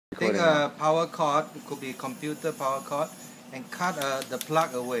a power cord, it could be a computer power cord, and cut the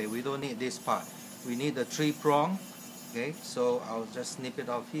plug away. We don't need this part. We need the 3 prong. Okay, so I'll just snip it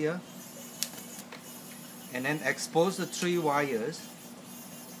off here. And then expose the 3 wires.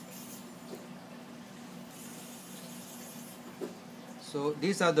 So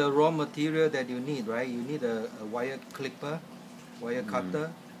these are the raw material that you need, right? You need a wire clipper, wire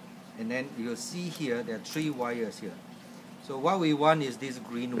cutter, and then you'll see here there are 3 wires here. So what we want is this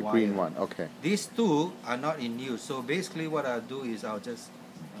green wire. Green one, okay. These 2 are not in use. So basically what I'll do is I'll just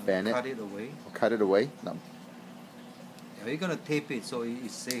cut it away. Cut it away? No. Yeah, we're going to tape it so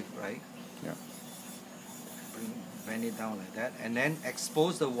it's safe, right? Yeah. Bend it down like that. And then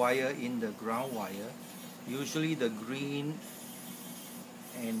expose the wire in the ground wire. Usually the green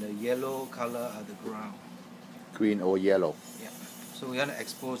and the yellow color are the ground. Green or yellow. Yeah. So we're going to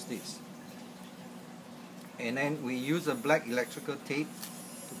expose this. And then we use a black electrical tape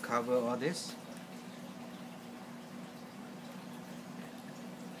to cover all this.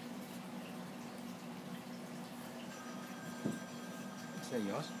 Is that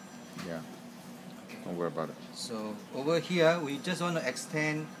yours? Yeah. Don't worry about it. So over here we just want to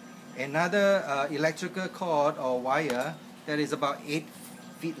extend another electrical cord or wire that is about 8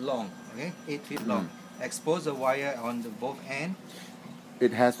 feet long. Okay, 8 feet long. Expose the wire on the both ends.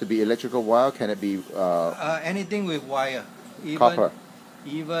 It has to be electrical wire. Can it be anything with wire? Even, copper?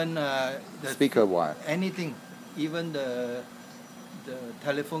 Even the Speaker wire? Anything. Even the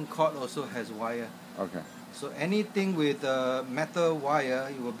telephone cord also has wire. Okay. So anything with metal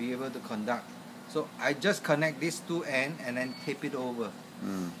wire, you will be able to conduct. So I just connect these 2 ends and then tape it over.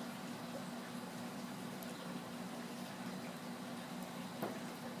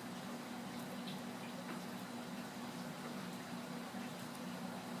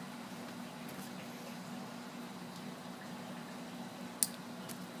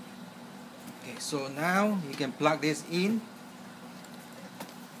 Okay, so now you can plug this in,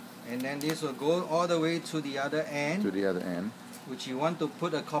 and then this will go all the way to the other end. To the other end. Which you want to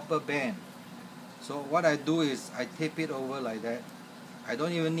put a copper band. So what I do is I tape it over like that. I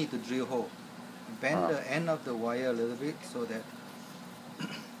don't even need to drill hole. Bend the end of the wire a little bit so that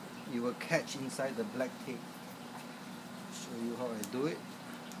you will catch inside the black tape. Show you how I do it.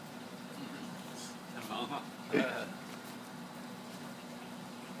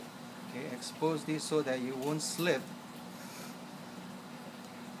 Okay, expose this so that you won't slip.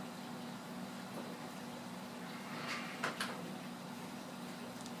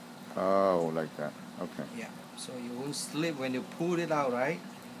 Oh, like that. Okay. Yeah, so you won't slip when you pull it out, right?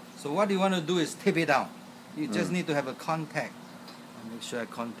 So what you want to do is tape it down. You just need to have a contact. I'll make sure I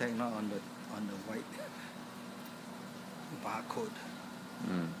contact not on the white barcode.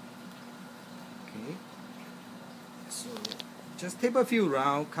 Okay. So just tape a few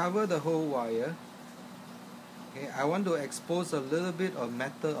round, cover the whole wire. Okay, I want to expose a little bit of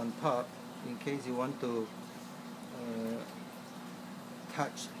metal on top in case you want to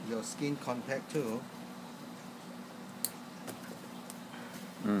touch your skin contact too.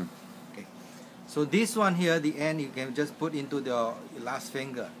 Okay, so this one here, the end, you can just put into the last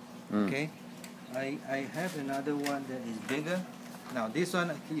finger. Okay, I have another one that is bigger. Now this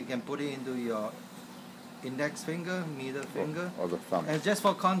one you can put it into your index finger, middle finger, or the thumb, and just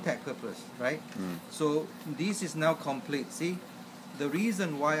for contact purpose, right? So this is now complete. See, the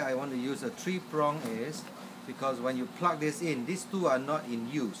reason why I want to use a 3 prong is because when you plug this in, these 2 are not in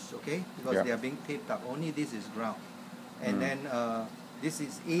use, okay? Because they are being taped up. Only this is ground. And then this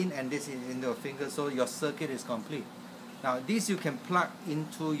is in and this is in your finger, so your circuit is complete. Now this you can plug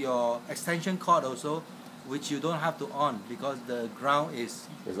into your extension cord also, which you don't have to on because the ground is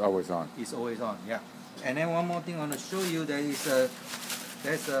always on. It's always on, yeah. And then one more thing I want to show you, there's a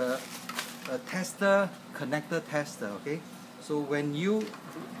tester, connector tester, okay? So when you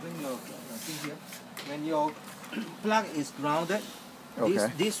bring your thing here, when your plug is grounded,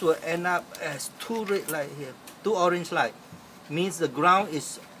 this will end up as 2 red light here, 2 orange light. Means the ground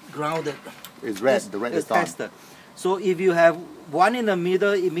is grounded. It's red, the red is on. Tester. So if you have one in the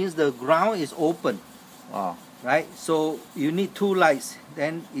middle, it means the ground is open. Right? So you need 2 lights,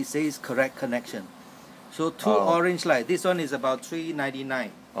 then it says correct connection. So 2 orange light. This one is about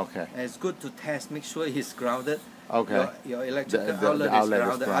 $3.99. Okay. And it's good to test, make sure it's grounded. Okay. Your electrical outlet is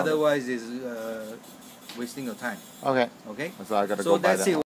grounded. Otherwise, it's wasting your time. Okay. Okay. So I gotta go buy that.